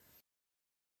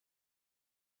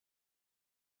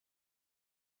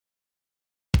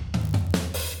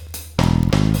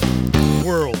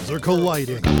are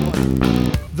colliding.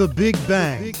 The Big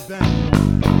Bang.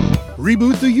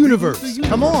 Reboot the universe.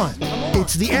 Come on.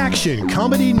 It's the Action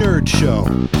Comedy Nerd Show.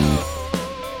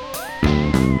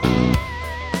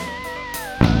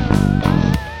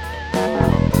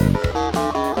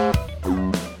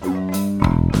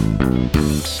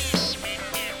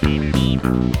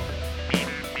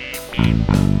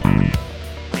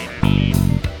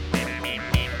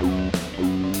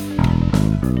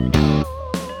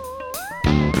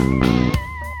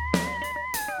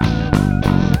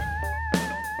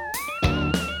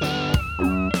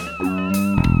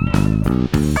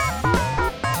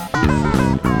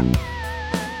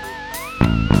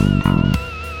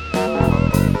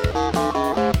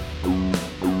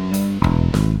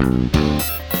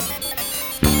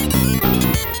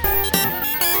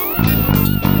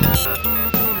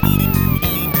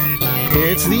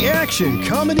 It's the Action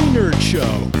Comedy Nerd Show.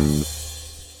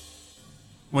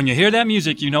 When you hear that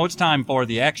music, you know it's time for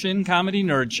the Action Comedy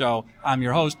Nerd Show. I'm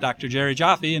your host, Dr. Jerry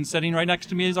Jaffe, and sitting right next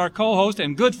to me is our co-host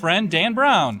and good friend, Dan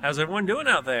Brown. How's everyone doing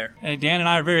out there? Hey, Dan and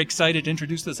I are very excited to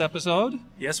introduce this episode.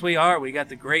 Yes, we are. We got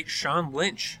the great Sean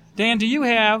Lynch. Dan, do you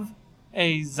have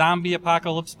a zombie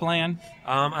apocalypse plan?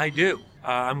 I do.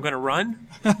 I'm going to run,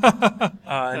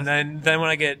 and then when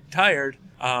I get tired,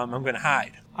 I'm going to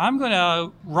hide. I'm going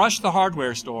to rush the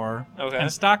hardware store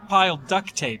and stockpile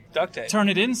duct tape. Duct tape. Turn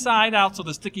it inside out so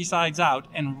the sticky side's out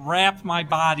and wrap my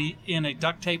body in a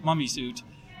duct tape mummy suit.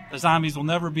 The zombies will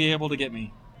never be able to get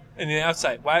me. And the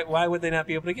outside, why would they not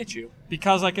be able to get you?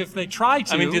 Because, like, if they try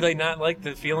to... I mean, do they not like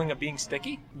the feeling of being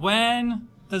sticky? When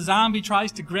the zombie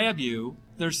tries to grab you,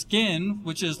 their skin,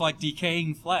 which is like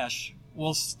decaying flesh,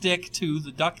 will stick to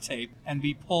the duct tape and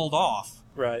be pulled off.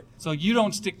 Right. So you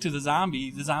don't stick to the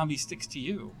zombie sticks to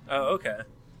you. Oh, okay.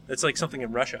 It's like something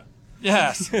in Russia.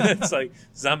 Yes. It's like,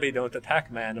 zombie don't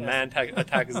attack man, a man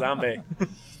attack zombie.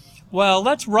 Well,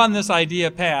 let's run this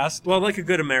idea past. Well, like a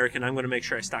good American, I'm going to make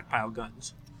sure I stockpile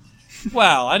guns.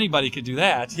 Well, anybody could do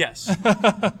that. Yes.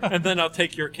 And then I'll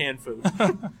take your canned food,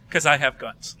 because I have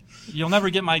guns. You'll never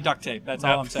get my duct tape, that's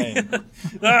all I'm saying.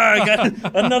 I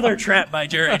got another trap by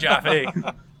Jerry Jaffe.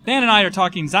 Dan and I are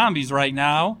talking zombies right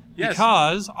now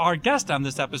because Yes. our guest on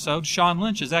this episode, Sean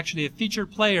Lynch, is actually a featured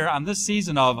player on this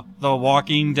season of The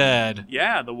Walking Dead.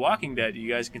 Yeah, The Walking Dead.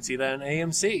 You guys can see that on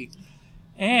AMC.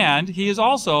 And he is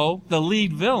also the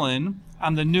lead villain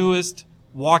on the newest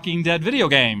Walking Dead video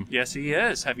game. Yes, he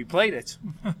is. Have you played it?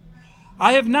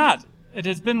 I have not. It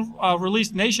has been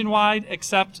released nationwide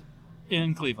except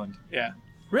in Cleveland. Yeah.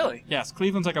 Really? Yes,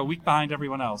 Cleveland's like a week behind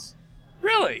everyone else.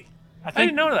 Really? I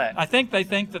didn't know that. I think they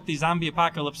think that the zombie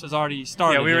apocalypse has already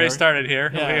started. Yeah, we already started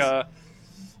here. Yes.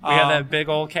 We had that big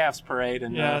old calves parade,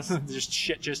 and yes.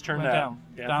 shit just turned Went out.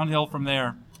 downhill from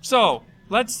there. So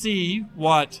let's see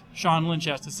what Sean Lynch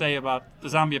has to say about the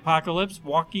zombie apocalypse,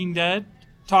 Walking Dead,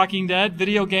 Talking Dead,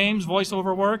 video games,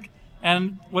 voiceover work,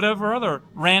 and whatever other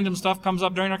random stuff comes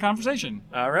up during our conversation.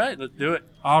 All right, let's do it.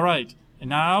 All right,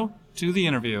 and now to the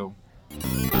interview.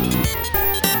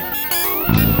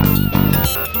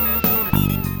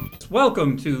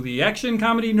 Welcome to the Action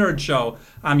Comedy Nerd Show.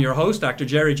 I'm your host, Dr.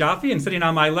 Jerry Jaffe, and sitting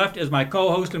on my left is my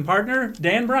co-host and partner,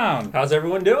 Dan Brown. How's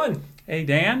everyone doing? Hey,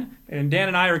 Dan. And Dan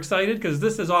and I are excited because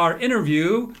this is our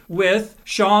interview with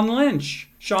Sean Lynch.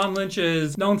 Sean Lynch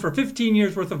is known for 15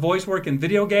 years worth of voice work in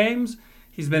video games.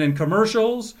 He's been in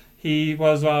commercials. He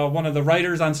was one of the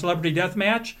writers on Celebrity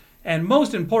Deathmatch. And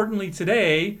most importantly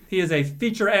today, he is a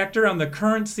feature actor on the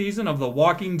current season of The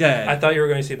Walking Dead. I thought you were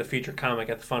going to see the feature comic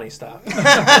at the Funny Stop.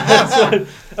 I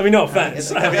mean, no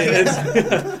offense. I mean,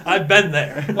 I've been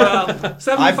there. Well,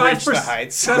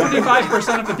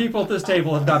 75% of the people at this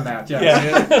table have done that,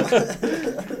 yes.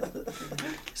 Yeah.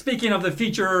 Speaking of the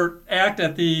feature act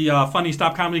at the Funny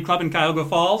Stop Comedy Club in Cuyahoga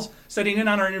Falls, sitting in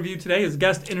on our interview today is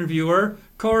guest interviewer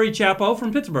Cory Chappo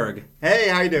from Pittsburgh. Hey,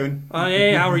 how you doing?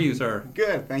 Hey, how are you, sir?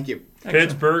 Good, thank you. Excellent.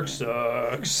 Pittsburgh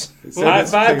sucks. So High that's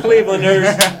five, Cleveland.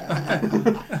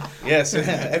 Clevelanders. Yes.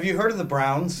 Have you heard of the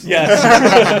Browns? Yes.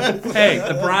 Hey,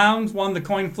 the Browns won the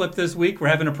coin flip this week. We're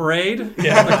having a parade.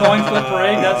 Yeah. The coin flip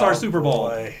parade, that's our Super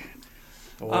Bowl.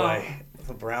 Boy.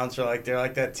 The Browns are like, they're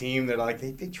like that team. They're like,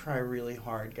 they try really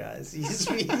hard, guys.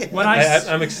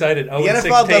 I'm excited. The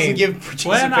NFL doesn't give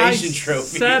when participation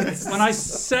trophies. When I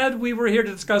said we were here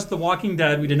to discuss The Walking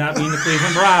Dead, we did not mean the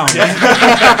Cleveland Browns.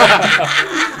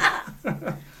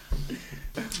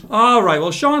 All right.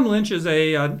 Well, Sean Lynch is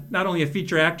not only a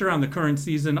feature actor on the current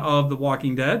season of The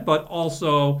Walking Dead, but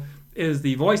also is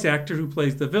the voice actor who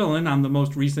plays the villain on the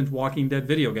most recent Walking Dead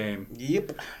video game.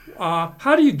 Yep.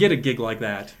 How do you get a gig like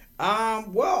that?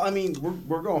 Well, I mean,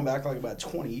 we're going back like about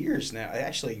 20 years now.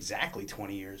 Actually, exactly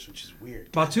 20 years, which is weird.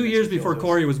 About 2 years before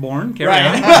Cory was born. Carry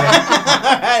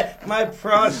Right. on. My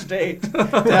prostate. No,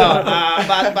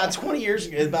 about 20 years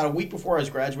ago, about a week before I was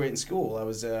graduating school, I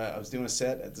was doing a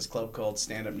set at this club called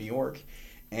Stand Up New York.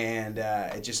 And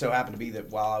it just so happened to be that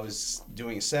while I was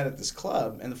doing a set at this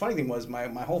club, and the funny thing was my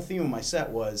whole theme of my set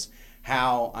was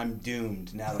how I'm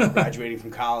doomed now that I'm graduating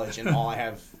from college and all I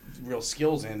have real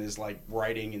skills in is like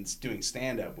writing and doing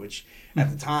stand-up, which at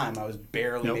the time I was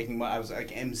barely making I was like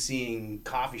emceeing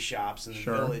coffee shops in the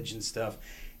village and stuff.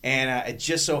 And it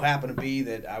just so happened to be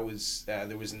that I was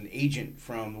there was an agent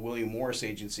from the William Morris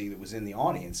agency that was in the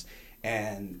audience.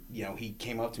 And, you know, he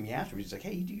came up to me afterwards. He's like,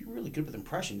 hey, you're really good with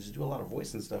impressions. You do a lot of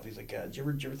voice and stuff. He's like, did you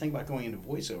ever think about going into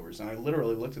voiceovers? And I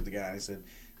literally looked at the guy and I said,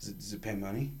 does it pay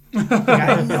money? Like,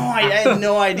 I had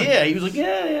no idea. He was like,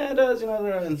 yeah, it does. You know,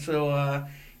 and so,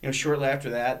 shortly after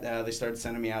that, they started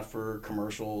sending me out for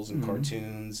commercials and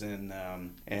cartoons and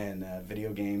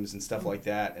video games and stuff like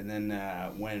that. And then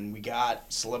when we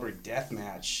got Celebrity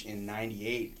Deathmatch in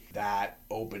 '98, that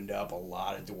opened up a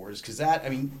lot of doors. Because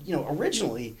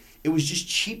originally it was just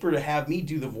cheaper to have me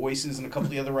do the voices and a couple of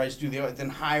the other writers do the other than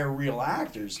hire real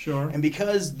actors. Sure. And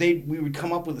because we would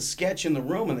come up with a sketch in the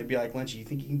room and they'd be like, Lynch, you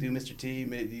think you can do Mr. T?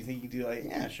 Do you think you can do like,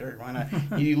 yeah, sure, why not?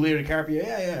 You do Leo DiCaprio?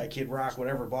 Yeah, Kid Rock,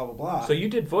 whatever, blah, blah, blah. So you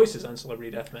did voices on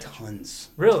Celebrity Deathmatch?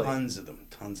 Tons. Really? Tons of them.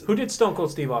 Who did Stone Cold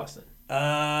Steve Austin?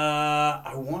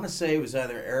 I want to say it was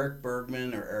either Eric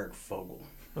Bergman or Eric Fogel.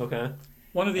 Okay.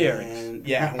 One of the Erics.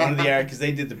 Yeah, one of the Erics, because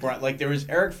they did the brunt. Like, there was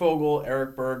Eric Fogel,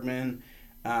 Eric Bergman,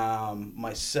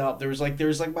 myself. There was like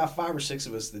about 5 or 6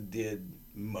 of us that did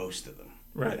most of them.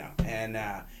 Right. You know? And,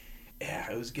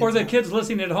 it was good. For the kids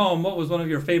listening at home, what was one of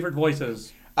your favorite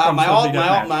voices? My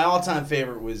all-time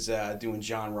favorite was doing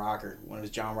John Rocker when it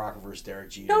was John Rocker versus Derek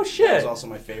Jeter. No shit. That was also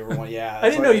my favorite one. Yeah. I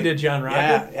didn't know you did John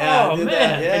Rocker. Yeah. Oh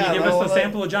man. Yeah, Can you give us a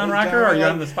sample of John Rocker, or are you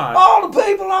on the spot? All the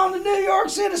people on the New York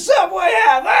City subway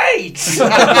have AIDS. You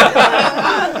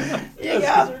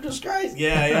guys are just crazy.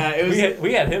 Yeah. It was.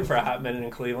 We had him for a hot minute in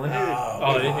Cleveland.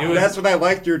 It was, that's what I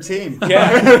liked your team.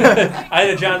 Yeah. I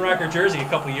had a John Rocker jersey a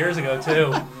couple years ago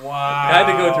too. Wow. I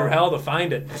had to go through hell to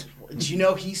find it. Do you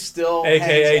know he's still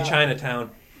AKA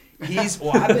Chinatown?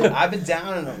 I've been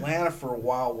down in Atlanta for a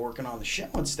while working on the show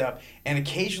and stuff, and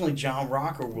occasionally John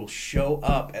Rocker will show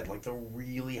up at like the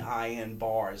really high-end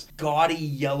bars, gaudy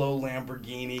yellow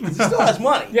Lamborghini, because he still has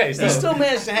money. Yeah, he still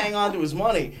managed to hang on to his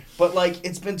money, but like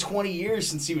it's been 20 years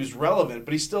since he was relevant,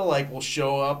 but he still like will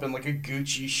show up in like a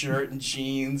Gucci shirt and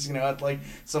jeans, you know, at like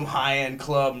some high-end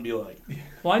club and be like,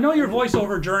 well, I know your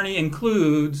voiceover journey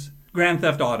includes Grand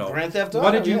Theft Auto. Grand Theft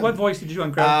Auto. What voice did you do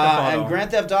on Grand Theft Auto? And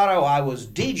Grand Theft Auto, I was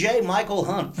DJ Michael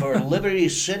Hunt for Liberty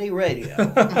City Radio.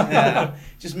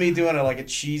 Just me doing a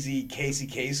cheesy Casey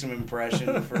Kasem impression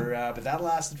but that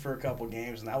lasted for a couple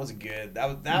games, and that was good.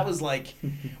 That was like,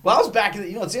 well, I was back in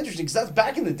it's interesting because that's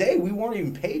back in the day. We weren't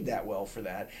even paid that well for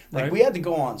that. Like we had to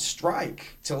go on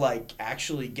strike to like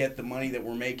actually get the money that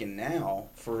we're making now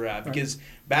for because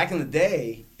back in the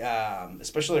day,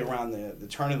 especially around the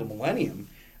turn of the millennium.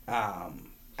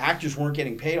 Actors weren't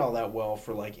getting paid all that well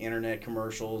for like internet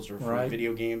commercials or for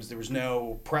video games. There was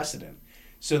no precedent.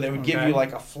 So they would give you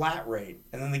like a flat rate,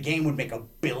 and then the game would make $1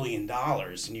 billion,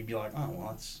 and you'd be like, oh,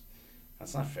 well,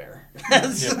 that's not fair.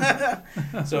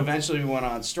 So eventually we went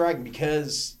on strike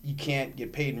because you can't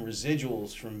get paid in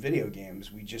residuals from video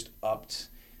games. We just upped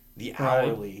the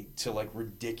hourly to like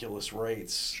ridiculous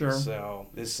rates. Sure. So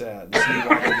this new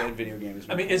Walking Dead video game is.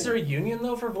 Is there a union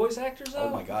though for voice actors though? Oh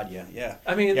my God, yeah.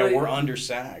 We're under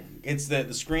SAG. It's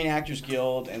the Screen Actors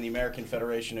Guild and the American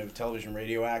Federation of Television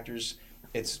Radio Actors.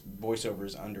 It's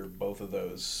voiceovers under both of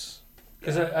those.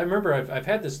 Because I remember I've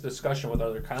had this discussion with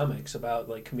other comics about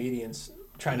like comedians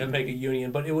trying to make a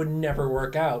union, but it would never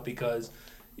work out because,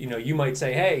 you might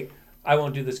say, hey, I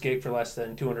won't do this gig for less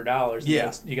than $200.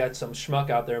 Yeah, you got some schmuck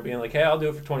out there being like, "Hey, I'll do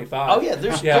it for $25." Oh yeah,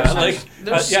 there's I'll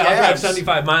drive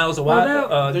 75 miles a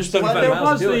while. There was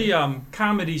the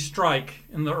comedy strike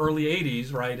in the early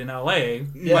 '80s, right in LA,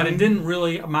 but it didn't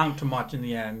really amount to much in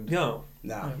the end. No.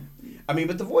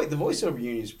 But the voiceover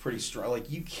union is pretty strong. Like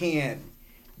you can't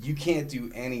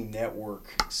do any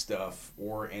network stuff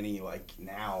or any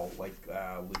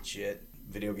legit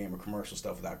video game or commercial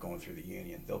stuff without going through the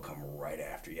union. They'll come right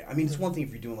after you. It's one thing if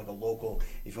you're doing if you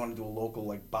want to do a local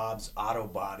like Bob's Auto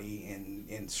Body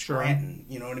in Scranton,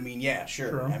 you know what I mean? Yeah,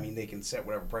 sure. They can set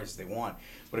whatever prices they want.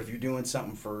 But if you're doing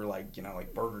something for like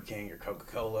Burger King or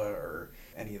Coca-Cola or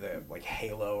any of the like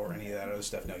Halo or any of that other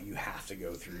stuff, no, you have to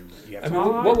go through.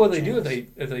 What will they do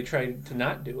if they try to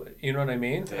not do it? You know what I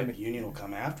mean? The union will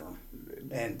come after them.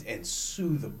 and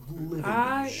sue the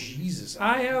living Jesus.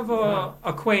 I have a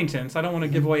acquaintance. I don't want to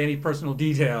give away any personal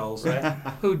details. Right.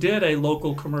 Who did a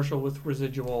local commercial with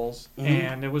residuals,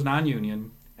 and it was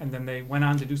non-union. And then they went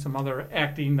on to do some other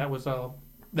acting that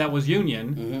was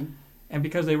union. And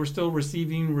because they were still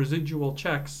receiving residual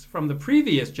checks from the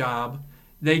previous job,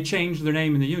 they changed their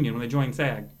name in the union when they joined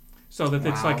SAG, so that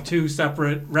it's like two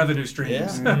separate revenue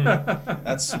streams. Yeah.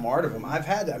 That's smart of them. I've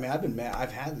had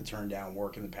to turn down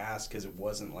work in the past because it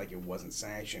wasn't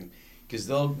sanctioned. Because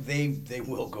they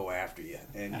will go after you,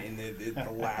 and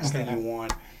the last thing you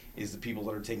want is the people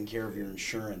that are taking care of your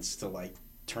insurance to like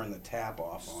turn the tap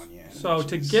off on you. So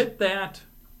to get that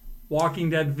Walking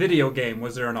Dead video game,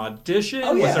 was there an audition?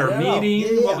 Oh, yeah, was there a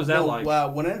meeting? Yeah. What was that like?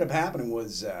 Well, what ended up happening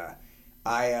was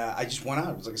I just went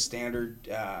out. It was like a standard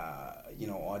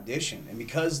audition, and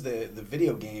because the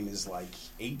video game is like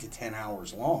 8 to 10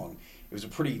 hours long, it was a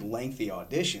pretty lengthy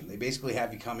audition. They basically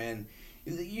have you come in.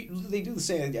 They do the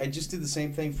same. I just did the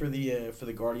same thing for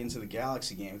the Guardians of the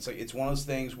Galaxy game. It's one of those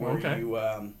things where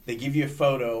they give you a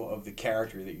photo of the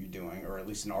character that you're doing, or at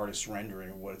least an artist's rendering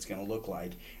of what it's going to look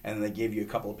like, and then they give you a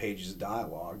couple of pages of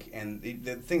dialogue. And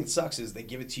the thing that sucks is they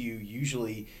give it to you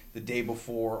usually the day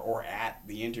before or at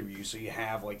the interview, so you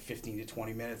have like 15 to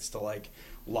 20 minutes to like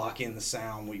lock in the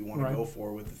sound, what you want to go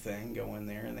for with the thing. Go in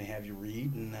there and they have you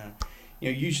read and.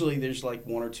 Usually there's like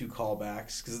one or two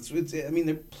callbacks because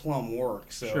they're plum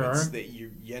work, so it's that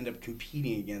you end up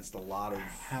competing against a lot of.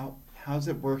 How's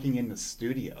it working in the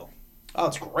studio? Oh,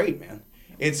 it's great, man.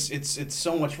 It's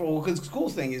so much fun. Well, because the cool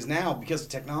thing is now, because of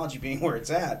technology being where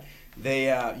it's at,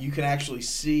 you can actually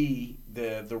see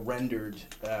the rendered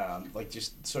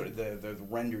just sort of the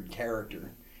rendered character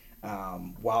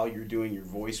while you're doing your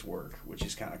voice work, which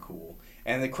is kind of cool.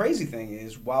 And the crazy thing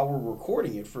is, while we're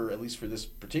recording it, at least for this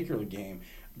particular game,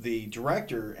 the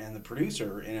director and the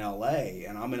producer are in L.A.,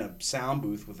 and I'm in a sound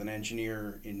booth with an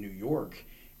engineer in New York,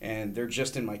 and they're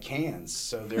just in my cans.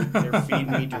 So they're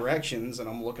feeding me directions, and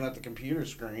I'm looking at the computer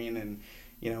screen and,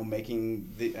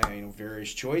 making the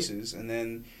various choices. And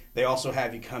then they also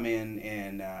have you come in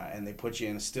and they put you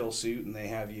in a still suit, and they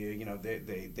have you,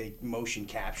 they motion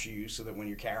capture you so that when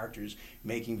your character's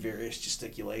making various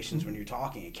gesticulations when you're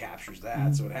talking, it captures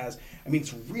that. So it has,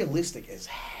 it's realistic as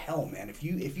hell, man. If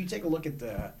you take a look at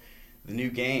the new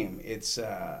game, it's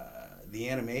the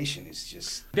animation is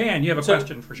just. Dan, you have a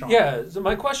question for Sean. Yeah, so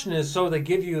my question is, so they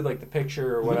give you like the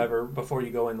picture or whatever before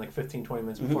you go in, like 15, 20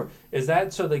 minutes before. Is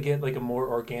that so they get like a more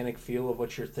organic feel of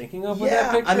what you're thinking of with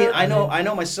that picture? I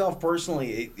know myself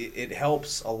personally, it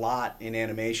helps a lot in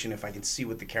animation if I can see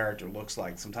what the character looks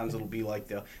like. Sometimes it'll be like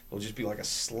it'll just be like a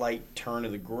slight turn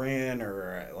of the grin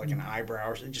or like an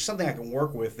eyebrow or just something I can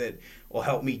work with that will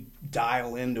help me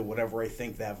dial into whatever I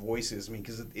think that voice is.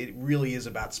 Because it really is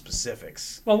about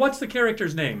specifics. Well, what's the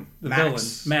character's name? The villain,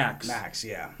 Max. Max,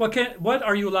 yeah. What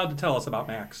are you allowed to tell us about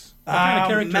Max? What kind of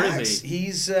character Max, is he?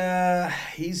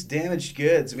 He's damaged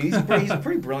goods. He's a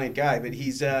pretty brilliant guy, but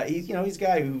he's a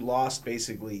guy who lost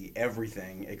basically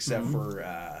everything except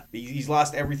for he's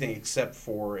lost everything except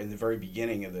for in the very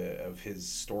beginning of his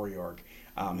story arc.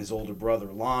 His older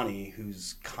brother Lonnie,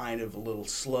 who's kind of a little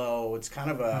slow. It's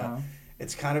kind of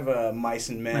a mice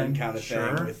and men kind of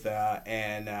thing with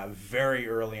and very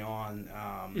early on.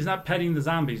 He's not petting the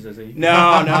zombies, is he?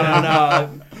 No.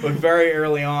 But very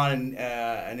early on,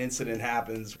 an incident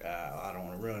happens. I don't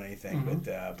want to ruin anything,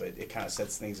 but it kind of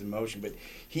sets things in motion. But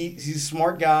he's a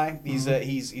smart guy. He's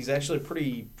actually a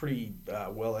pretty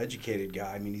well educated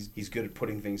guy. He's good at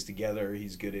putting things together.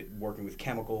 He's good at working with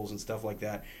chemicals and stuff like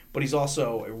that. But he's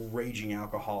also a raging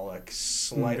alcoholic,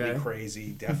 slightly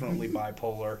crazy, definitely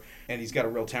bipolar, and he's got a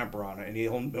real temper on it. And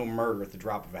he'll murder at the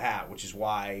drop of a hat, which is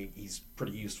why he's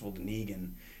pretty useful to Negan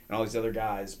and all these other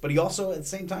guys. But he also, at the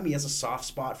same time, he has a soft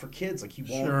spot for kids. Like he's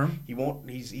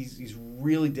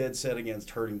really dead set against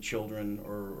hurting children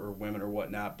or women or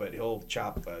whatnot. But he'll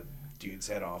chop a dude's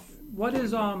head off. What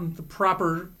is the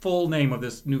proper full name of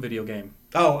this new video game?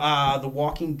 The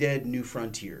Walking Dead: New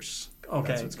Frontiers.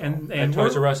 Okay, and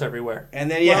Toys R Us everywhere. And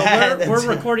then we're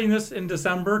recording this in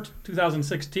December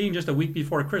 2016, just a week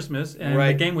before Christmas, and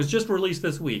the game was just released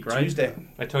this week, right? Tuesday.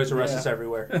 At Toys R Us is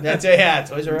everywhere. That's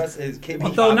Toys R Us is.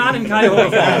 Though not in Cuyahoga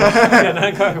Falls. Yeah, not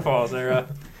in Cuyahoga Falls.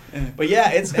 But yeah,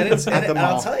 and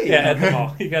I'll tell you, at the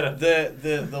mall. You gotta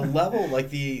the level, like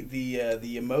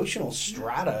the emotional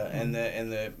strata and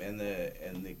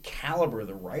the caliber of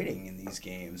the writing in these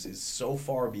games is so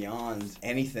far beyond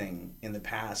anything in the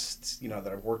past, that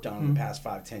I've worked on in the past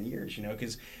 5-10 years.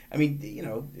 Because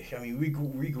we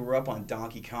grew up on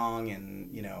Donkey Kong and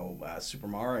Super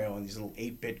Mario and these little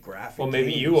 8-bit graphics. Well,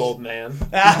 maybe games. you, old man.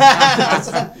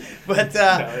 But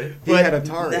he had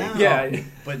Atari. Now,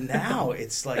 but now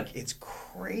it's like it's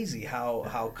crazy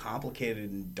how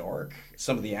complicated and dark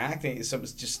some of the acting, some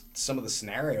of the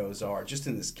scenarios are just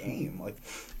in this game. Like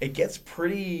it gets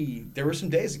pretty. There were some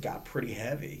days it got pretty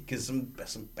heavy because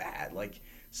some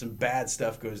bad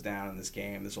stuff goes down in this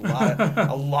game. There's a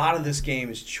lot of this game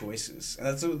is choices, and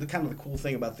that's the kind of the cool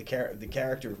thing about the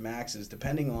character of Max is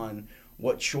depending on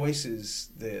what choices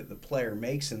the player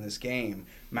makes in this game,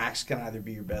 Max can either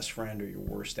be your best friend or your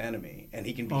worst enemy, and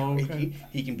he can be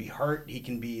he can be hurt. He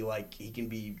can be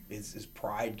his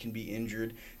pride can be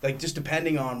injured. Like just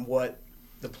depending on what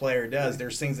the player does,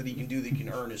 there's things that he can do that can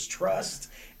earn his trust.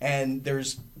 And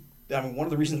one of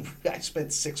the reasons I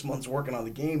spent 6 months working on the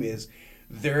game is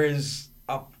there is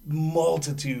a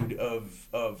multitude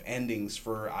of endings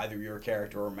for either your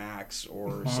character or Max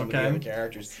or some of the other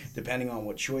characters, depending on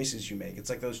what choices you make. It's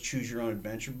like those choose your own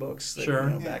adventure books that,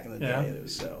 back in the day.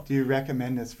 So. Do you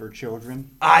recommend this for children?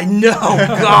 I know,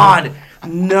 God,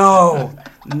 no,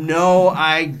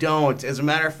 I don't. As a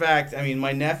matter of fact,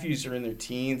 my nephews are in their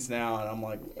teens now, and I'm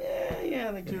like,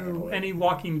 yeah, they can handle it. Any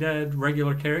Walking Dead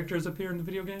regular characters appear in the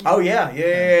video game? Oh yeah.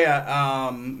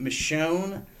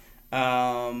 Michonne.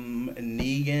 Negan,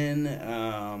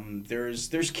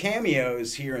 there's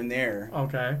cameos here and there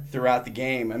throughout the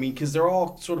game. Because they're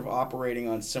all sort of operating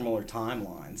on similar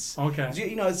timelines. Okay.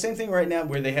 The same thing right now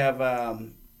where they have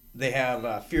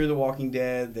Fear the Walking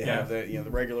Dead. They have the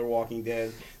regular Walking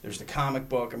Dead. There's the comic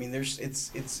book.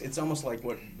 It's almost like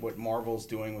what Marvel's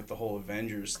doing with the whole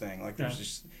Avengers thing. Like there's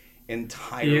just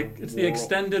entire it's the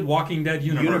extended Walking Dead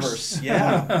universe.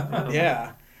 Yeah.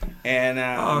 Yeah. And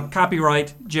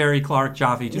copyright Jerry Clark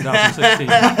Jaffe 2016.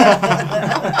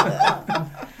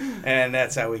 And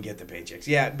that's how we get the paychecks.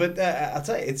 Yeah, but I'll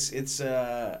tell you, it's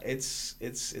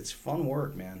fun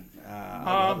work, man.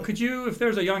 Could you, if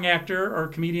there's a young actor or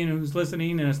comedian who's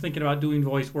listening and is thinking about doing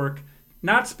voice work,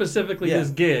 not specifically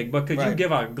this gig, but could you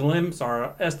give a glimpse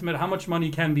or estimate how much money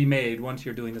can be made once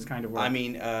you're doing this kind of work?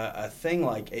 A thing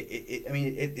like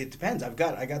it depends. I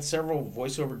got several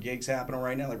voiceover gigs happening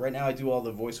right now. Like right now, I do all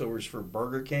the voiceovers for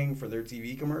Burger King for their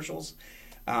TV commercials.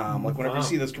 Like whenever you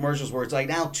see those commercials where it's like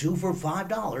now 2 for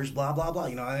 $5, blah blah blah.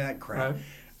 That crap.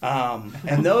 Right.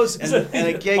 And those and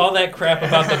a gig, all that crap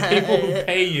about the people who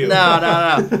pay you.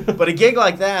 No. But a gig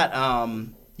like that,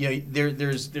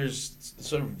 there's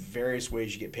sort of various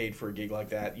ways you get paid for a gig like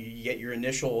that. You get your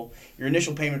initial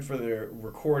payment for the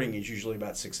recording is usually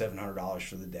about $600-700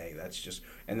 for the day.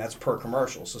 That's per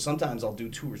commercial. So sometimes I'll do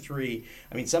 2 or 3.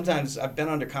 Sometimes I've been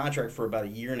under contract for about a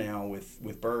year now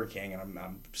with Burger King, and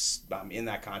I'm in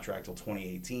that contract till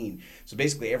 2018. So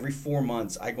basically every 4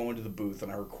 months I go into the booth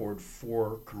and I record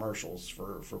 4 commercials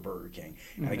for Burger King,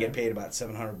 and I get paid about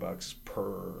 $700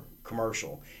 per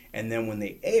commercial. And then when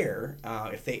they air,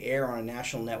 if they air on a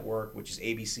national network, which is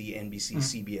ABC, NBC,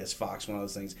 CBS, Fox, one of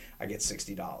those things, I get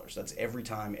 $60. That's every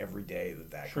time, every day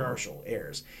that commercial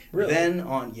airs. Really? Then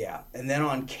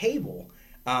on cable,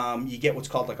 you get what's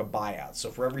called like a buyout.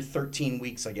 So for every 13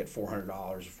 weeks, I get $400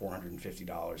 or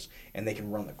 $450, and they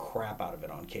can run the crap out of it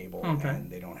on cable,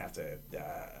 and they don't have to.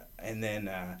 And then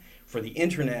for the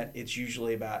internet, it's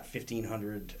usually about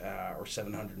 $1,500 or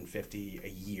 $750 a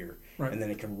year, and then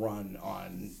it can run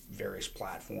on various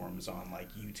platforms on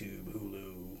like YouTube,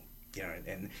 Hulu,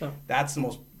 and that's the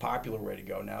most popular way to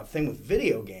go. Now, the thing with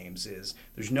video games is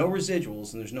there's no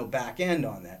residuals and there's no back end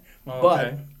on that,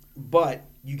 but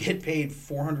you get paid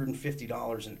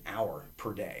 $450 an hour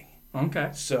per day. Okay.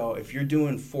 So if you're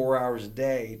doing 4 hours a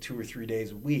day, 2 or 3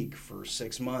 days a week for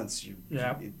 6 months,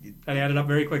 that added up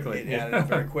very quickly. It added up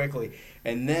very quickly.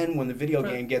 And then when the video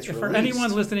game gets released... For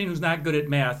anyone listening who's not good at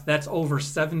math, that's over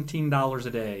 $17 a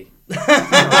day.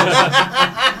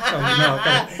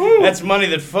 That's money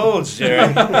that folds,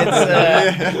 Jerry.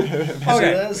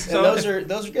 Those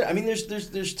are good.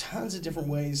 There's tons of different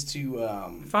ways to...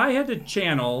 If I had to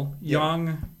channel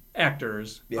young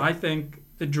actors, I think...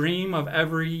 the dream of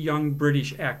every young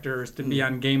British actor is to be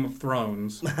on Game of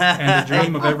Thrones, and the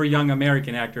dream of every young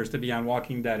American actor is to be on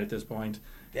Walking Dead at this point.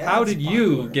 Yeah, how did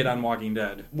you get on Walking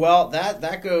Dead? Well,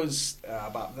 that goes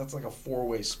that's like a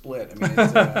 4-way split.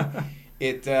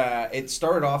 it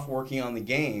started off working on the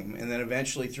game, and then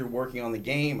eventually through working on the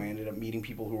game, I ended up meeting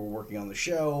people who were working on the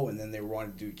show, and then they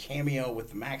wanted to do a cameo with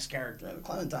the Max character and the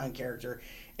Clementine character.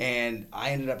 And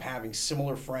I ended up having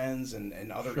similar friends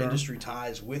and other industry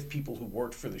ties with people who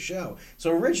worked for the show. So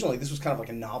originally, this was kind of like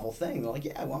a novel thing. They're like,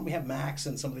 yeah, why don't we have Max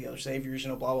and some of the other saviors,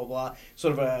 blah, blah, blah.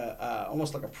 Sort of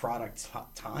almost like a product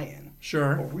tie-in.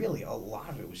 Sure. But really, a lot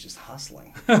of it was just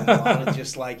hustling. And a lot of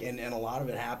just like, and a lot of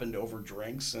it happened over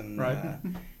drinks and... Right.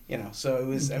 So it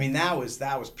was. I mean, that was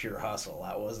pure hustle.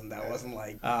 That wasn't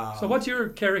like. So what's your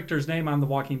character's name on The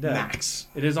Walking Dead? Max.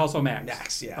 It is also Max.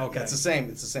 Max. Yeah. Okay. It's the same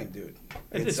dude.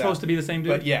 It's supposed to be the same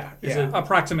dude. But yeah. Is it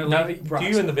approximately? Now, do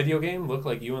you in the video game look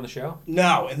like you on the show?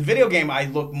 No, in the video game I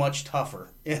look much tougher.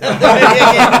 He's a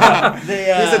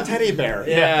teddy bear.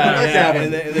 Yeah.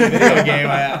 In the video game,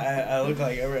 I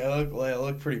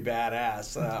look pretty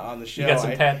badass. On the show, You got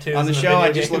some tattoos. On the in show, video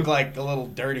I just game? look like a little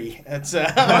dirty. It's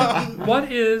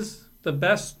What is the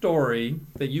best story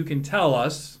that you can tell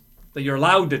us, that you're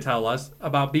allowed to tell us,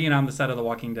 about being on the set of The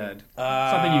Walking Dead?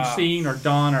 Something you've seen or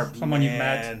done or someone you've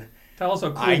met? Tell us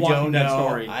a cool Walking Dead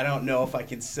story. I don't know if I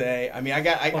can say. I mean,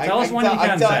 tell us one you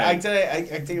can say. I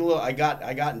tell you a little. I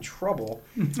got in trouble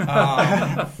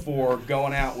for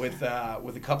going out with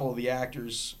a couple of the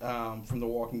actors from The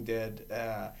Walking Dead,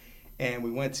 and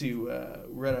we went to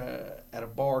we're at a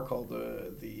bar called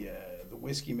the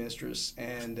Whiskey Mistress,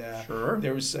 and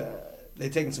there was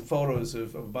they'd taken some photos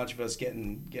of a bunch of us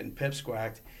getting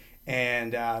pipsquacked.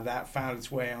 And that found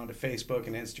its way onto Facebook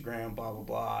and Instagram, blah, blah,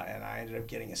 blah. And I ended up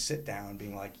getting a sit down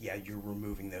being like, yeah, you're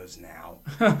removing those now.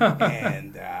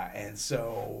 and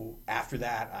so after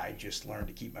that, I just learned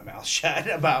to keep my mouth shut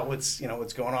about what's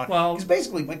going on. Well, because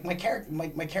basically, my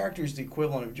character is the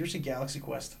equivalent of, did you ever see Galaxy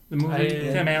Quest? The movie,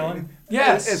 Tim Allen?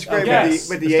 Yes. It's great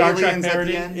with the Star Trek aliens at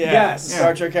parody? the end. Yes.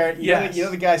 Star Trek character. Yes. You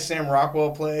know the guy Sam Rockwell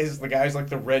plays? The guy who's like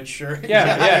the red shirt?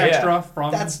 Yeah. Extra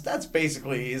from... That's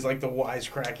basically is like the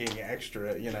wisecracking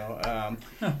extra,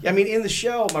 I mean, in the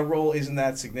show, my role isn't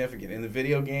that significant. In the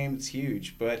video game, it's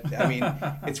huge. But I mean,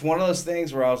 it's one of those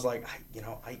things where I was like,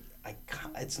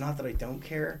 it's not that I don't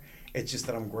care. It's just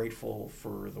that I'm grateful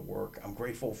for the work. I'm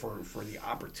grateful for the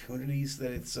opportunities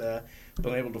that it's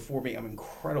been able to afford me. I'm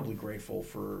incredibly grateful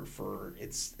for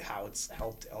how it's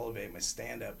helped elevate my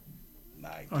stand-up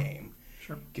game.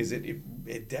 Sure. Because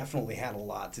it definitely had a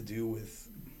lot to do with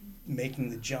making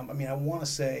the jump. I mean, I want to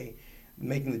say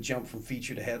making the jump from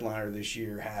feature to headliner this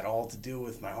year had all to do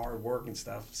with my hard work and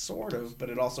stuff, sort of,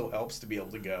 but it also helps to be able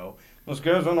to go, let's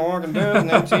go on The Walking Dead and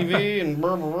MTV and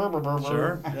blah, blah, blah, blah, blah.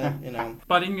 Sure.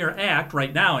 But in your act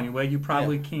right now, anyway, you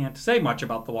probably can't say much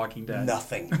about The Walking Dead.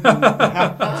 Nothing.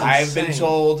 I've been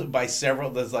told by several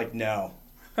that's like, no.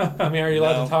 I mean, are you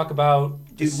allowed to talk about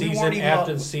the Dude, season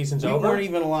after the season's over? We weren't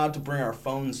even allowed to bring our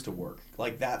phones to work.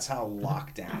 Like, that's how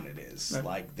locked down it is. Right.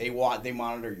 Like, they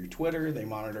monitor your Twitter, they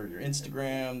monitor your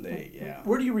Instagram.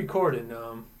 Where do you record in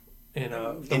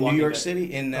New York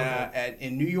City? In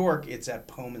New York, it's at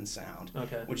Pullman Sound,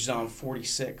 which is on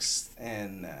 46th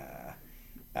and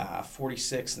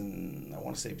 46th and I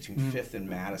want to say between 5th and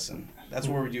Madison. That's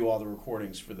where we do all the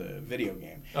recordings for the video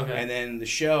game. Okay. And then the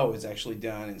show is actually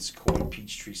done in Sequoia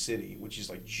Peachtree City, which is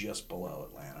like just below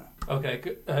Atlanta. Okay,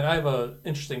 good. I have an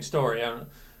interesting story.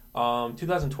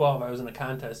 2012, I was in a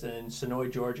contest in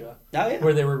Sonoy, Georgia,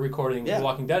 where they were recording The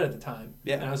Walking Dead at the time.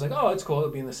 Yeah. And I was like, oh, it's cool.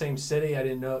 It'll be in the same city. I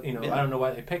didn't know, I don't know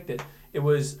why they picked it. It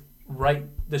was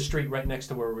the street right next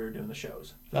to where we were doing the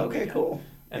shows. Okay, cool.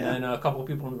 And then a couple of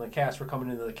people in the cast were coming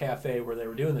into the cafe where they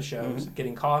were doing the shows,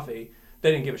 getting coffee.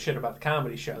 They didn't give a shit about the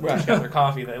comedy show. They just got their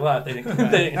coffee and they left. They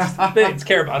didn't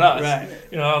care about us.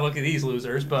 Right. Look at these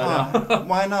losers. But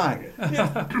why not?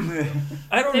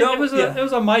 I don't know. It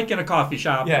was a mic in a coffee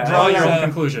shop. Yeah. Draw your own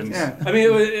conclusions. Yeah. I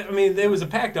mean, there was a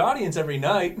packed audience every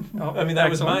night. I mean, that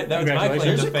was my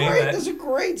claim to fame. There's a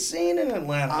great scene in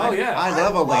Atlanta. Oh yeah, I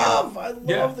love Atlanta. I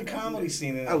love the comedy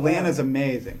scene in Atlanta. Atlanta's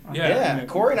amazing. Yeah.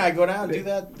 Corey and I go down and do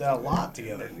that a lot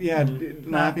together. Yeah,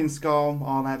 Laughing Skull,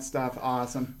 all that stuff,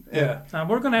 awesome. Yeah.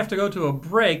 We're going to have to go to a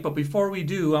break, but before we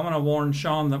do, I'm going to warn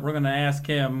Sean that we're going to ask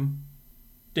him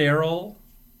Daryl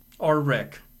or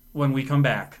Rick when we come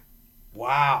back.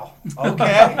 Wow.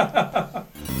 Okay.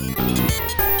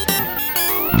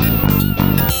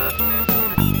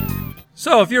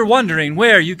 So if you're wondering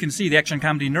where you can see the Action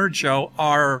Comedy Nerd Show,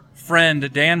 our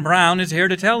friend Dan Brown is here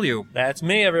to tell you. That's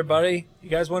me, everybody. You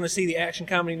guys want to see the Action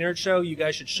Comedy Nerd Show? You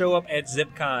guys should show up at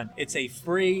ZipCon. It's a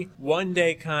free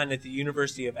one-day con at the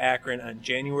University of Akron on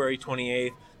January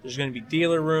 28th. There's going to be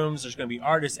dealer rooms, there's going to be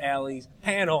artist alleys,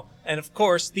 panel, and of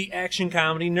course, the Action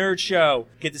Comedy Nerd Show.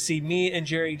 Get to see me and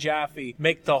Jerry Jaffe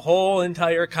make the whole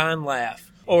entire con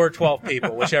laugh. or 12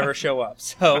 people, whichever show up.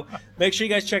 So make sure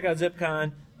you guys check out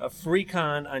ZipCon, a free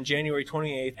con on January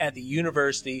 28th at the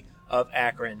University of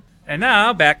Akron. And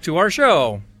now, back to our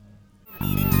show.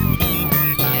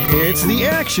 It's the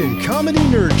Action Comedy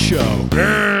Nerd Show.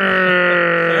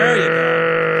 There you go.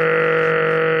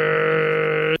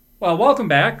 Well, welcome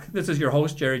back. This is your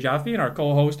host, Jerry Jaffe, and our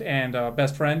co-host and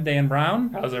best friend, Dan Brown.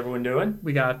 How's everyone doing?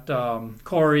 We got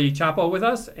Cory Chappo with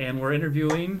us, and we're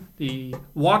interviewing the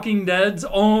Walking Dead's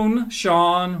own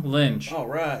Sean Lynch. All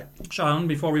right. Sean,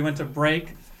 before we went to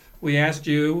break, we asked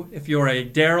you if you're a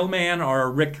Daryl man or a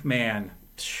Rick man.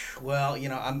 Well,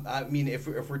 I mean, if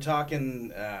we're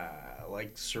talking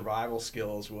like survival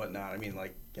skills and whatnot, I mean,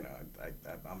 like,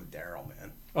 I'm a Daryl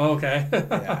man. Oh, okay.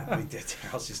 Yeah, I mean,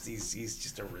 Daryl's he's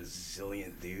just a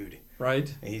resilient dude.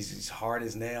 Right. And he's hard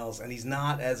as nails, and he's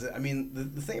not as, I mean,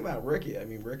 the thing about Ricky, I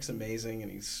mean, Rick's amazing, and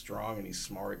he's strong, and he's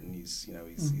smart, and he's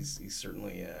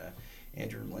certainly,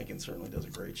 Andrew Lincoln certainly does a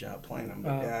great job playing him.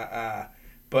 But,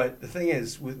 but the thing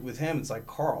is, with him, it's like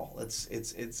Carl. It's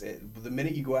the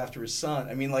minute you go after his son.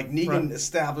 I mean, like Negan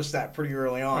established that pretty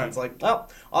early on. Right. It's like, well,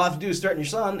 all I have to do is threaten your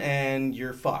son, and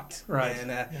you're fucked. Right.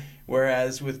 And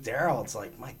whereas with Daryl, it's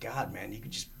like, my God, man, you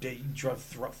could just drive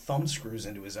thumb screws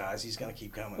into his eyes. He's gonna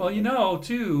keep coming. Well,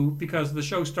 too, because the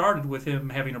show started with him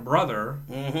having a brother,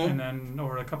 and then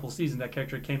over a couple of seasons, that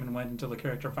character came and went until the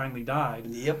character finally died.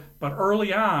 Yep. But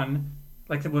early on,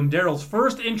 like when Daryl's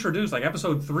first introduced, like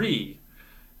episode 3.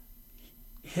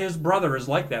 His brother is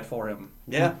like that for him.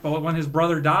 Yeah. But when his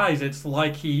brother dies, it's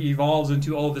like he evolves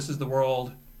into, oh, this is the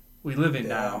world we live in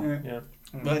now. Yeah.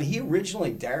 But he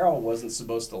originally, Daryl wasn't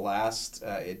supposed to last.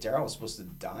 Daryl was supposed to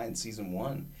die in season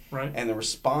 1. Right. And the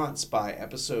response by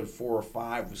episode 4 or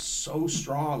 5 was so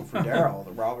strong for Daryl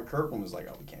that Robert Kirkman was like,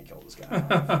 oh, we can't kill this guy.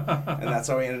 And that's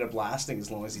how he ended up lasting as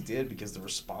long as he did, because the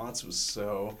response was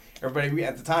so... Everybody,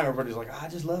 at the time, everybody was like, I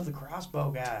just love the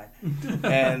crossbow guy.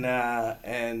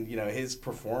 and his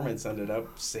performance ended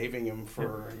up saving him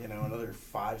for, another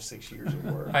 5-6 years of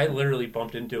work. I literally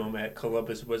bumped into him at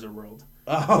Columbus Wizard World.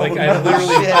 Oh, like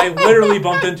I literally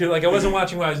bumped into, like I wasn't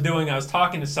watching what I was doing. I was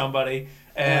talking to somebody,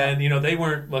 and they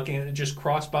weren't looking. It just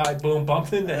crossed by, boom,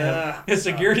 bumped into him. His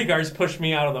security guards pushed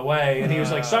me out of the way, and he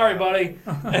was like, "Sorry, buddy."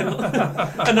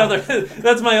 And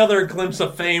that's my other glimpse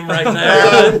of fame right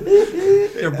there.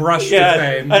 Your brush with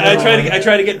fame. I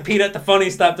try to get Pete at the Funny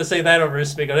Stop to say that over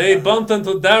his speaker. Hey, bumped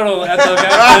into Daryl at the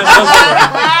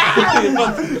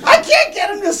I can't get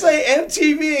him to say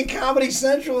MTV and Comedy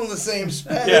Central in the same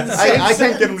space. Yeah. I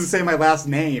can't get him to say my last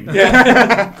name.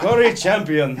 Yeah. Cory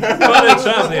Champion. Cory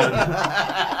Champion.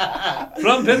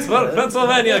 From Pittsburgh,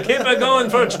 Pennsylvania. Keep it going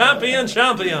for champion.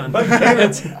 My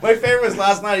favorite was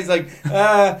last night. He's like,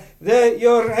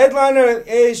 your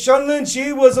headliner, Sean Lynch,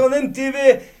 he was on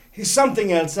MTV. He's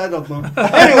something else. I don't know.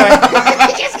 Anyway,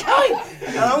 he's going.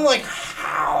 And I'm like,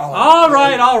 how? All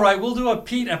right. We'll do a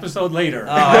Pete episode later.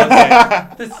 Oh, okay.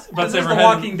 This is The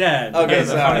Walking Dead. Okay,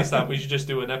 the Funny Stop. We should just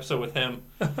do an episode with him.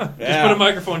 Just put a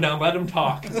microphone down. Let him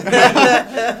talk.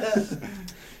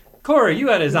 Corey, you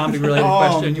had a zombie-related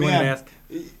question you wanted to ask.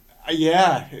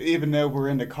 Yeah, even though we're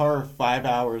in the car 5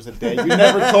 hours a day. You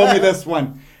never told me this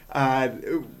one.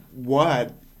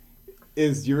 What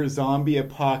is your zombie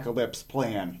apocalypse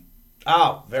plan?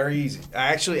 Oh, very easy. I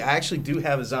actually do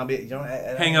have a zombie.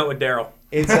 Hang out with Daryl.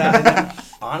 It's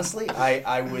honestly,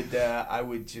 I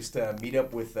would just meet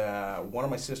up with one of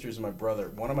my sisters and my brother.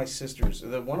 One of my sisters,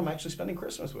 the one I'm actually spending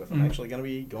Christmas with. I'm actually going to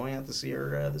be going out to see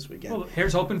her this weekend. Well,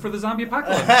 here's hoping for the zombie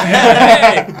apocalypse.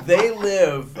 They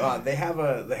live. They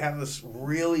have this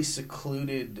really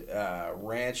secluded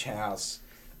ranch house.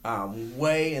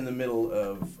 Way in the middle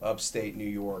of upstate New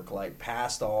York, like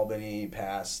past Albany,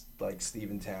 past like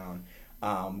Steventown.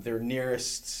 Their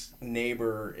nearest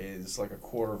neighbor is like a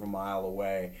quarter of a mile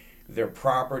away. Their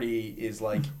property is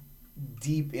like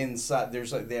deep inside.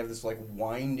 They have this like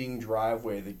winding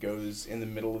driveway that goes in the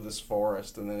middle of this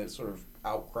forest, and then it sort of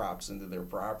outcrops into their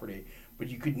property. But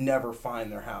you could never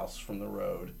find their house from the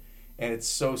road. And it's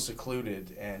so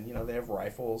secluded, and they have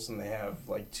rifles, and they have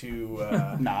like two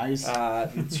nice,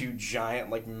 two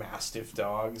giant like mastiff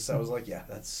dogs. I was like, yeah,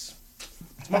 that's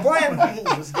my plan.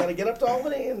 Just gotta get up to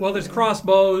Albany. Well, there's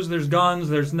crossbows, there's guns,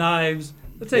 there's knives.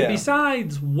 Let's say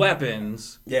besides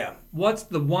weapons, what's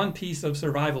the one piece of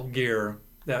survival gear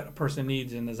that a person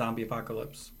needs in the zombie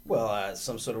apocalypse? Well,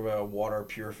 some sort of a water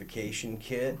purification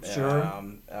kit. Sure.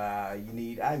 You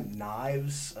need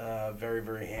knives, very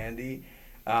very handy.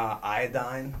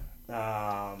 Iodine.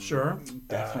 Sure.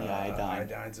 Definitely iodine.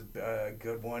 Iodine's a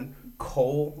good one.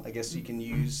 Coal. I guess you can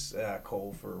use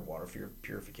coal for water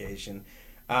purification.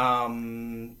 I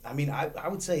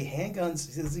would say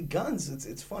handguns. Guns.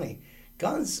 It's funny.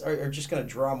 guns are just going to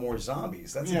draw more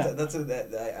zombies.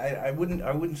 I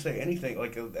wouldn't say anything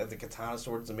like the katana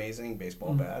sword is amazing.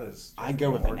 Baseball bat is. I go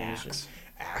with an axe.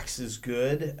 Axe is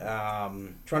good.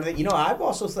 Trying to think. I've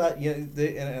also thought. And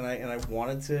I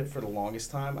wanted to for the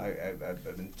longest time. I've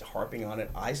been harping on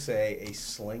it. I say a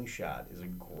slingshot is a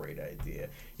great idea.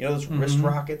 Those wrist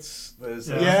rockets. Those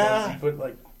ones you put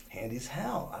like. Handy as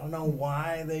hell. I don't know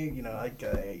why they, I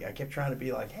kept trying to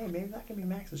be like, hey, maybe that can be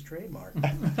Max's trademark.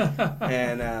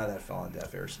 And that fell on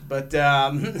deaf ears. But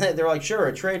they're like, sure,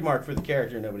 a trademark for the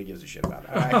character. Nobody gives a shit about it.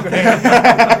 All right, great.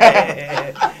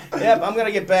 Yep, I'm going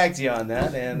to get back to you on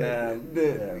that. And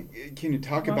can you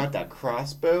talk about that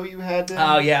crossbow you had?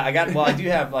 Oh, yeah. I do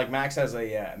have, Max has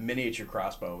a miniature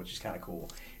crossbow, which is kind of cool.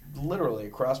 Literally a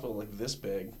crossbow like this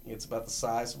big. It's about the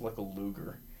size of like a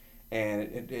Luger.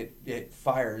 And it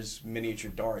fires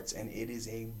miniature darts, and it is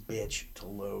a bitch to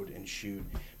load and shoot.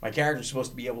 My character's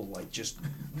supposed to be able to just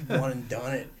one and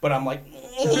done it, but I'm like,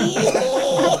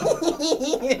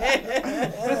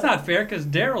 That's not fair because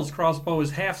Daryl's crossbow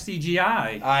is half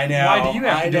CGI. I know. Why do you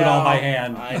have to do it all by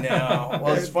hand? I know.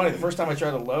 Well, it's funny. The first time I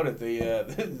tried to load it,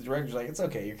 the director's like, "It's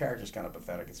okay. Your character's kind of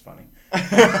pathetic. It's funny."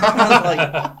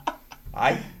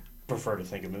 I prefer to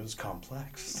think of it as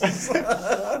complex.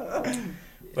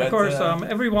 But, of course,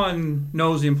 everyone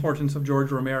knows the importance of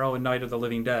George Romero in Night of the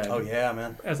Living Dead. Oh yeah,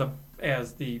 man! As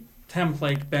the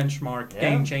template benchmark,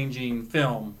 game-changing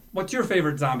film. What's your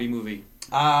favorite zombie movie?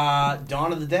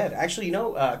 Dawn of the Dead. Actually,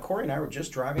 Cory and I were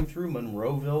just driving through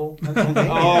Monroeville,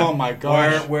 Pennsylvania. Oh my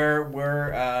gosh! Where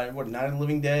Night of the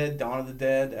Living Dead, Dawn of the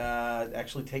Dead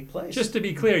actually take place. Just to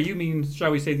be clear, you mean,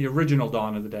 shall we say, the original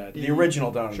Dawn of the Dead? The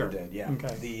original Dawn Sure. of the Dead. Yeah.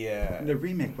 Okay. The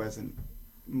remake wasn't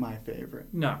my favorite.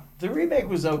 No. The remake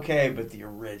was okay, but the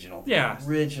original, Yeah.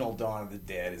 Original Dawn of the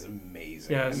Dead is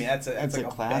amazing. Yes. I mean, that's like a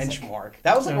classic. benchmark.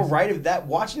 That was like Yes. a rite of that.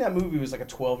 Watching that movie was like a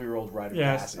 12-year-old rite of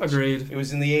Yes, passage. agreed. It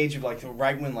was in the age of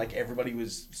right when everybody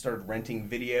started renting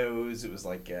videos. It was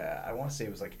I want to say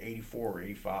it was 84 or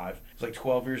 85. It was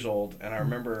 12 years old, and I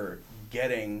remember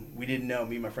we didn't know,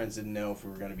 me and my friends didn't know if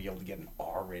we were going to be able to get an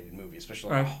R-rated movie,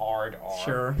 especially a hard R.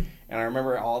 Sure. And I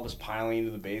remember all of us piling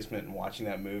into the basement and watching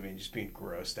that movie and just being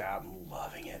grossed out and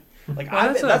loving it.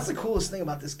 That's the coolest thing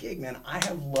about this gig, man. I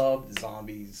have loved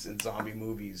zombies and zombie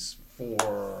movies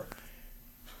for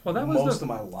that was most the of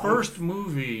my life. first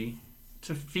movie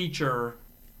to feature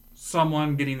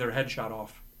someone getting their head shot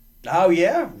off. Oh,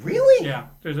 yeah? Really? Yeah.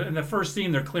 In the first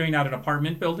scene, they're clearing out an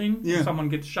apartment building. Yeah. Someone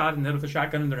gets shot in the head with a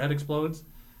shotgun and their head explodes.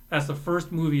 That's the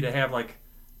first movie to have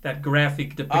that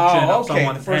graphic depiction of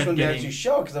someone's the first head one to getting... actually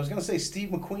show, because I was going to say Steve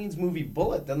McQueen's movie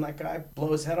Bullet. Doesn't that guy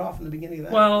blow his head off in the beginning of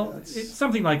that? Well, it's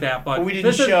something like that, but we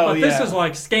didn't show. This is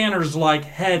like Scanner's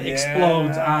head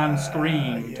explodes on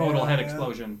screen. Yeah. Total head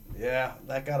explosion. Yeah,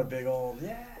 that got a big old...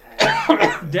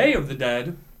 Day of the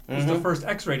Dead was the first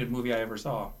X-rated movie I ever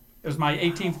saw. It was my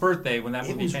 18th birthday when that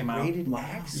movie came out. It was rated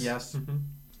X? Yes. Mm-hmm.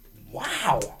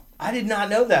 Wow. I did not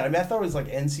know that. I mean, I thought it was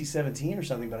NC-17 or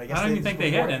something, but I guess I don't even think they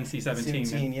had NC-17.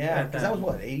 17, yeah. Because that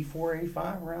was 84,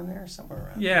 85, around there? Somewhere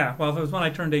around there. Yeah, well, if it was when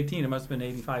I turned 18, it must have been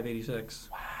 85, 86.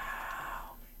 Wow.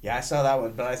 Yeah, I saw that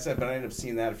one, but I ended up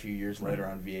seeing that a few years later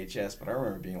on VHS, but I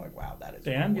remember being like, wow, that is...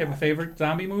 Dan, you have a favorite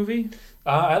zombie movie?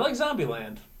 I like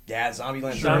Zombieland. Yeah,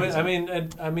 Zombieland.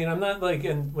 I mean, I'm not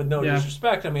and with no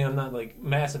disrespect, I mean, I'm not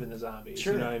massive into zombies.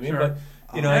 Sure, you know what I mean? sure. But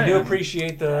I do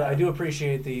appreciate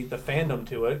the fandom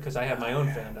to it because I have my own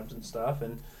fandoms and stuff.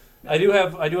 And I do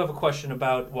have a question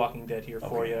about Walking Dead here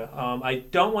for you. I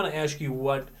don't want to ask you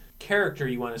what character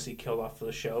you want to see killed off of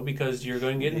the show because you're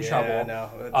going to get in trouble. No,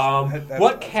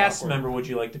 what cast member would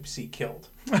you like to see killed?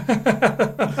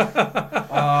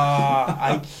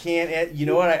 I can't. You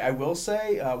know what? I will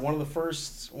say one of the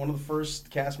first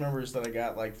cast members that I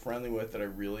got friendly with that I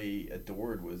really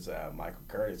adored was Michael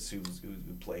Curtis, who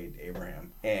played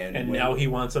Abraham. And now he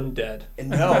wants him dead.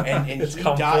 And he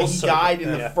died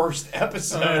in the first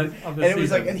episode. And it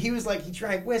was and he was he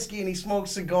drank whiskey and he smoked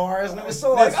cigars and it was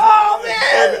so oh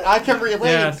man, I can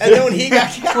relate. Yes. And then when he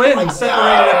got twins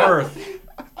separated at birth.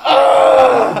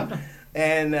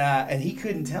 And he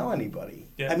couldn't tell anybody.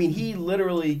 Yeah. I mean, he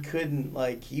literally couldn't.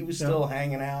 He was still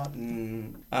hanging out,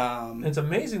 and it's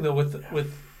amazing though with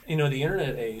the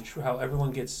internet age, how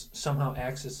everyone gets somehow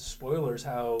access to spoilers.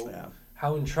 How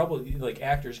in trouble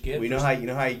actors get. We know how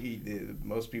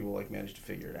most people manage to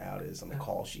figure it out is on the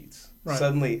call sheets. Right.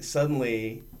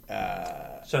 Suddenly,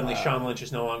 Suddenly Sean Lynch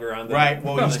is no longer on the... Right.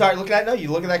 Well, you start looking at you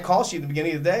look at that call sheet at the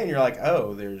beginning of the day, and you're like,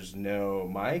 oh, there's no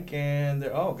Mike, and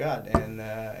oh god, and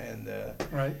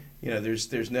right.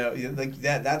 There's no like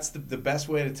that. That's the best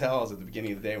way to tell is at the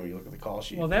beginning of the day when you look at the call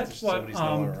sheet. Well, that's what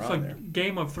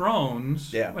Game of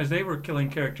Thrones, as they were killing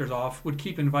characters off, would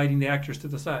keep inviting the actors to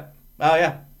the set. Oh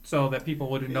yeah. So that people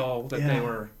wouldn't know that they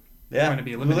were going to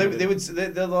be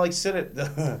eliminated. They'll like sit at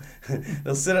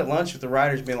they'll sit at lunch with the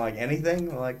writers, being like, anything.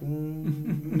 They're like,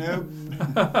 nope.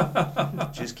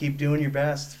 Just keep doing your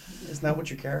best. Isn't that what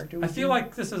your character would I feel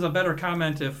like this is a better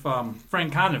comment if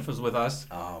Frank Conniff was with us.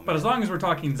 Oh, but as long as we're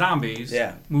talking zombies,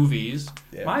 movies,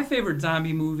 my favorite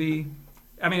zombie movie,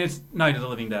 I mean, it's Night of the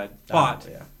Living Dead. But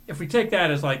if we take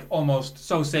that as like almost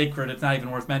so sacred, it's not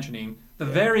even worth mentioning. The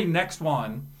very next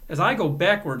one, as I go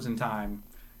backwards in time,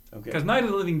 because Night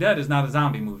of the Living Dead is not a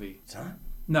zombie movie. It's not?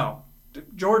 No.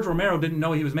 George Romero didn't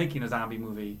know he was making a zombie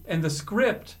movie. And the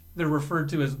script, they're referred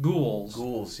to as ghouls.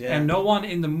 Ghouls, yeah. And no one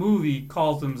in the movie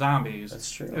calls them zombies.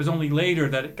 That's true. It was only later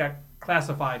that it got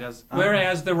classified as...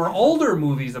 Whereas there were older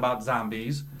movies about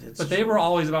zombies, but they were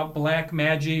always about black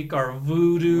magic or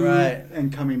voodoo. Right.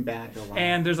 And coming back a lot.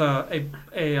 And there's right,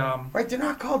 they're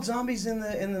not called zombies in the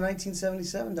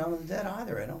 1977 Dawn of the Dead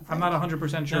either, I don't think. I'm not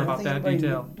 100% sure about that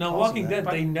detail. No, Walking Dead,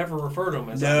 they never refer to them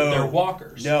as zombies. They're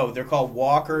walkers. No, they're called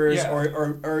walkers. Yeah.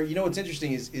 Or you know what's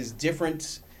interesting is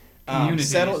different...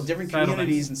 different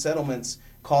communities and settlements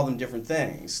call them different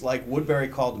things. Like Woodbury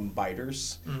called them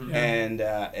biters, and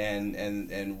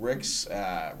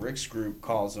Rick's group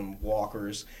calls them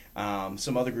walkers.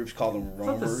 Some other groups call them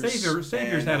roamers. The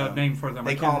Saviors had a name for them.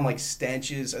 They call them like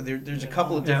stenches. There's a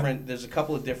couple of different. There's a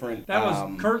couple of different. That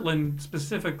was Kirtland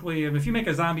specifically. If you make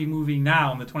a zombie movie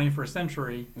now in the 21st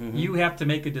century, you have to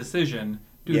make a decision.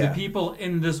 Do the people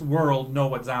in this world know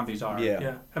what zombies are?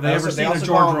 Yeah. Have they ever seen a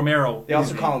George Romero? They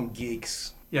also call them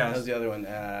geeks. Yes. That was the other one.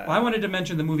 Well, I wanted to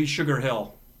mention the movie Sugar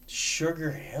Hill.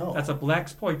 Sugar Hill. That's a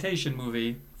blacksploitation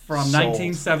movie from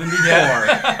 1974.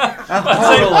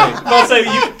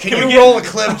 Totally. Can you roll a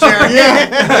clip, Jerry?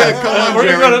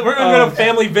 We're going to go to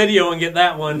Family Video and get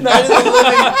that one. Night of the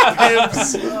Living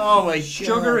Pimps. Oh my God.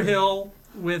 Sugar Hill.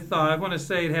 With, I want to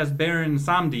say it has Baron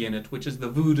Samedi in it, which is the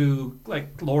voodoo,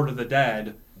 like Lord of the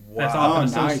Dead. Wow. That's often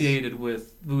associated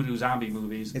with voodoo zombie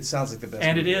movies. It sounds like the best.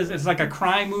 And it's like a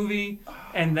crime movie,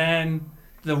 and then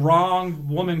the wrong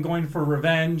woman going for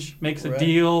revenge makes a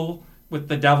deal with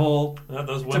the devil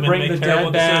those to bring the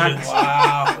dead back.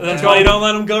 Wow. That's why you don't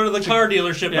let them go to the car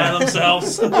dealership by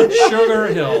themselves. Sugar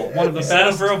Hill, one of the best. Set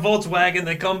them for a Volkswagen,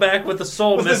 they come back with the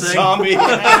soul with missing. A zombie.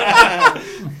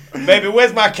 Baby,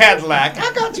 where's my Cadillac?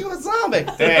 I got you a zombie.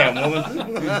 Damn,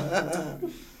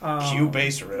 woman. Cue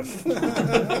bass riff.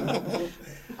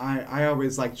 I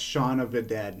always liked Shaun of the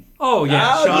Dead. Oh,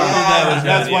 yeah. Shaun of the Dead.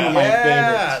 That's one of my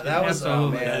favorites. That was,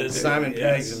 man. Simon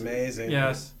Pegg's amazing.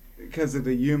 Yes. Because of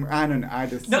the humor. I don't know. I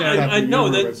just I know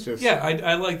that.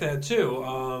 I like that too.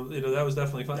 That was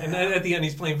definitely fun. And then at the end,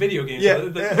 he's playing video games. Yeah.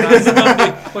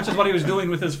 Which is what he was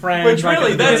doing with his friends. Which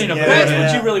really, that's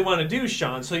what you really want to do,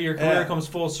 Sean. So your career comes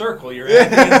full circle. You're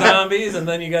acting in zombies, and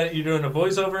then you're doing a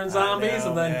voiceover in zombies,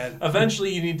 and then eventually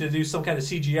you need to do some kind of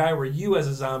CGI where you as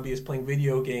a zombie is playing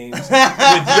video games with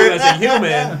you as a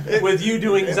human, with you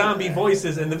doing zombie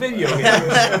voices in the video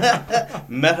games.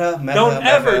 Meta. Don't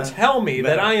ever tell me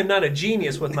that I am not a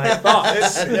genius with my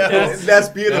thoughts. That's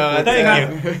beautiful.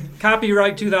 Thank you.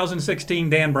 Copyright 2016,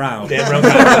 Dan Brown. Dan Brown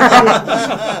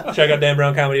Comedy. Check out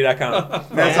danbrowncomedy.com.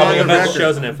 That's all the best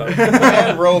shows and info.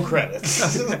 And roll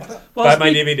credits. Buy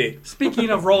my DVD. Speaking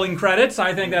of rolling credits,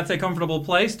 I think that's a comfortable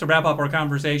place to wrap up our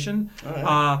conversation. Right.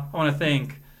 I want to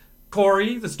thank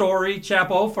Cory, the Story,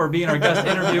 Chappo, for being our guest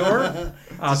interviewer.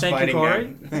 Thank you,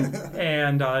 Cory.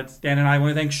 And Dan and I want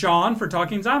to thank Sean for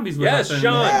talking zombies with us. Yes,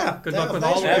 Sean. Good luck with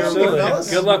all of Absolutely.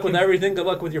 Good luck with everything. Good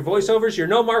luck with your voiceovers. You're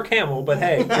no Mark Hamill, but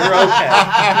hey, you're okay.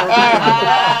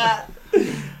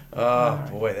 Oh,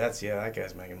 boy, that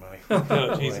guy's making money.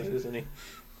 Oh, Jesus, isn't he?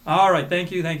 All right,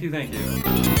 thank you.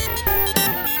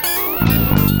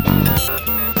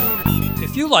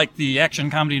 If you like the Action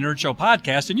Comedy Nerd Show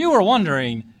podcast and you were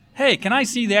wondering, hey, can I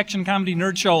see the Action Comedy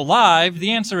Nerd Show live?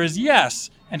 The answer is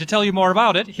yes. And to tell you more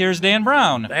about it, here's Dan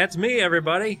Brown. That's me,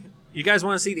 everybody. You guys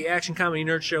want to see the Action Comedy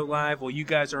Nerd Show live? Well, you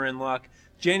guys are in luck.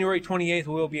 January 28th,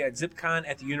 we will be at ZipCon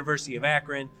at the University of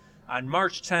Akron. On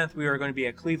March 10th, we are going to be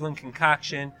at Cleveland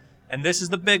Concoction. And this is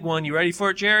the big one. You ready for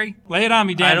it, Jerry? Lay it on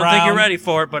me, Dan Brown. I don't think you're ready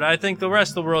for it, but I think the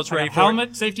rest of the world's ready for it.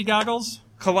 Helmet, safety goggles?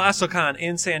 Colossal Con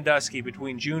in Sandusky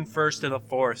between June 1st and the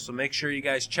 4th. So make sure you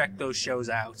guys check those shows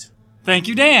out. Thank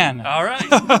you, Dan. All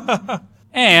right.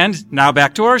 And now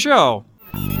back to our show.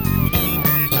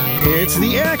 It's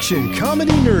the Action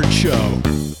Comedy Nerd Show.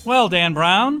 Well, Dan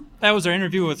Brown, that was our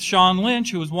interview with Sean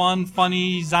Lynch, who was one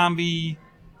funny zombie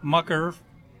mucker,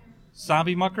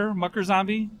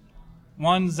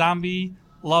 one zombie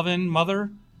loving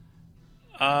mother.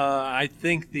 I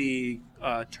think the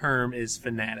term is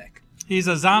fanatic. He's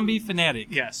a zombie fanatic.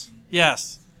 Yes.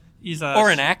 Yes. He's a Or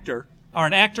an actor. Or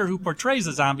an actor who portrays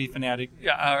a zombie fanatic.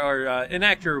 Yeah, or an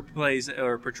actor who plays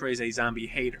or portrays a zombie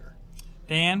hater.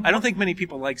 Dan? I don't think many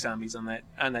people like zombies on that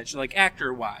show. Like,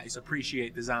 actor-wise,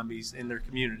 appreciate the zombies in their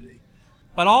community.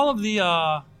 But all of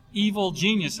the evil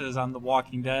geniuses on The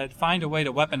Walking Dead find a way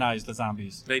to weaponize the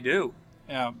zombies. They do.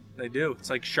 Yeah. They do. It's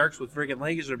like sharks with friggin'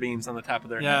 laser beams on the top of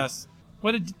their Yes.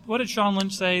 What did Sean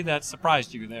Lynch say that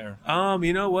surprised you there?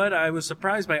 You know what? I was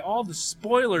surprised by all the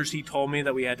spoilers he told me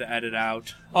that we had to edit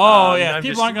out. Oh, yeah.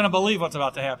 People aren't going to believe what's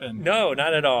about to happen. No,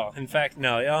 not at all. In fact,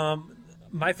 no.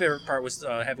 My favorite part was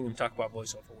having him talk about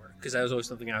voiceover work, because that was always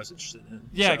something I was interested in.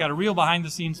 Yeah, so. I got a real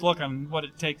behind-the-scenes look on what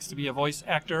it takes to be a voice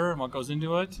actor and what goes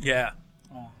into it. Yeah.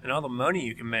 Oh. And all the money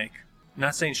you can make. I'm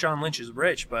not saying Sean Lynch is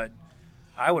rich, but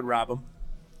I would rob him.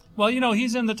 Well,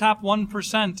 he's in the top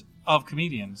 1% of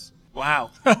comedians.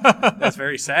 Wow. That's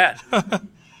very sad.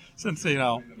 Since,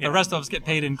 the rest of us get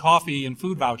paid in coffee and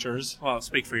food vouchers. Well,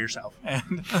 speak for yourself.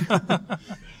 And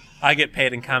I get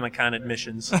paid in Comic-Con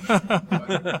admissions.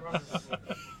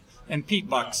 and Pete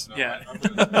bucks. Yeah.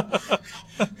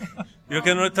 You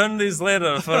can return these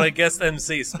later for a guest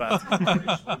MC spot.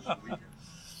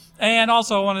 And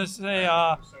also I want to say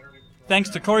thanks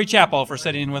to Cory Chappo for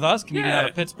sitting in with us, comedian out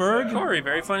of Pittsburgh. Cory,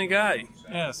 very funny guy.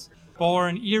 Yes. For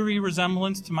an eerie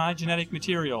resemblance to my genetic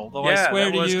material. Though Yeah, I swear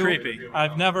that to was you, creepy.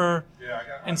 I've never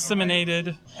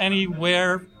inseminated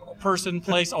anywhere, person,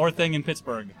 place, or thing in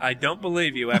Pittsburgh. I don't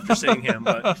believe you after seeing him,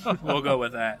 but we'll go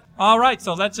with that. All right,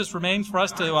 so that just remains for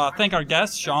us to thank our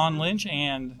guests, Sean Lynch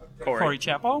and Cory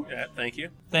Chappo. Yeah, thank you.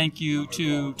 Thank you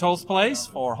to Toast Place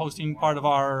for hosting part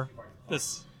of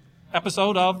this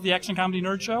episode of the Action Comedy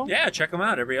Nerd Show. Yeah, check them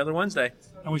out every other Wednesday.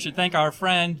 And we should thank our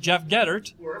friend Jeff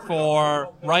Geddert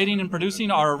for writing and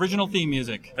producing our original theme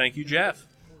music. Thank you, Jeff.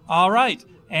 All right,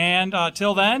 and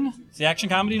till then, it's the Action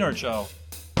Comedy Nerd Show.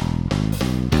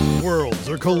 Worlds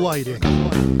are colliding.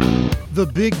 The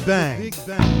Big Bang.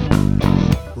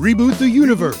 Reboot the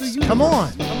universe. Come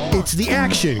on. It's the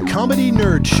Action Comedy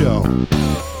Nerd Show.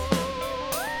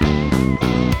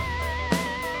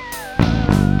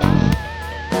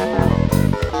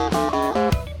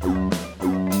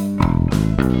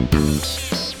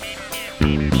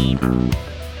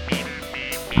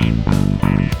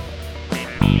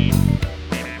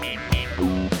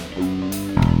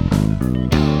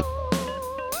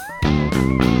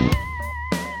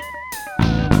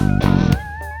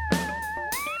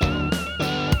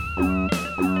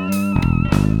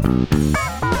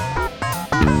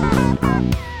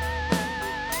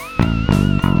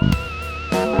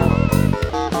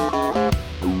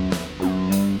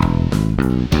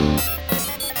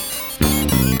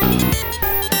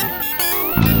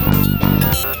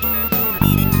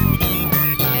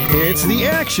 It's the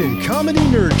Action Comedy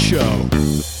Nerd Show.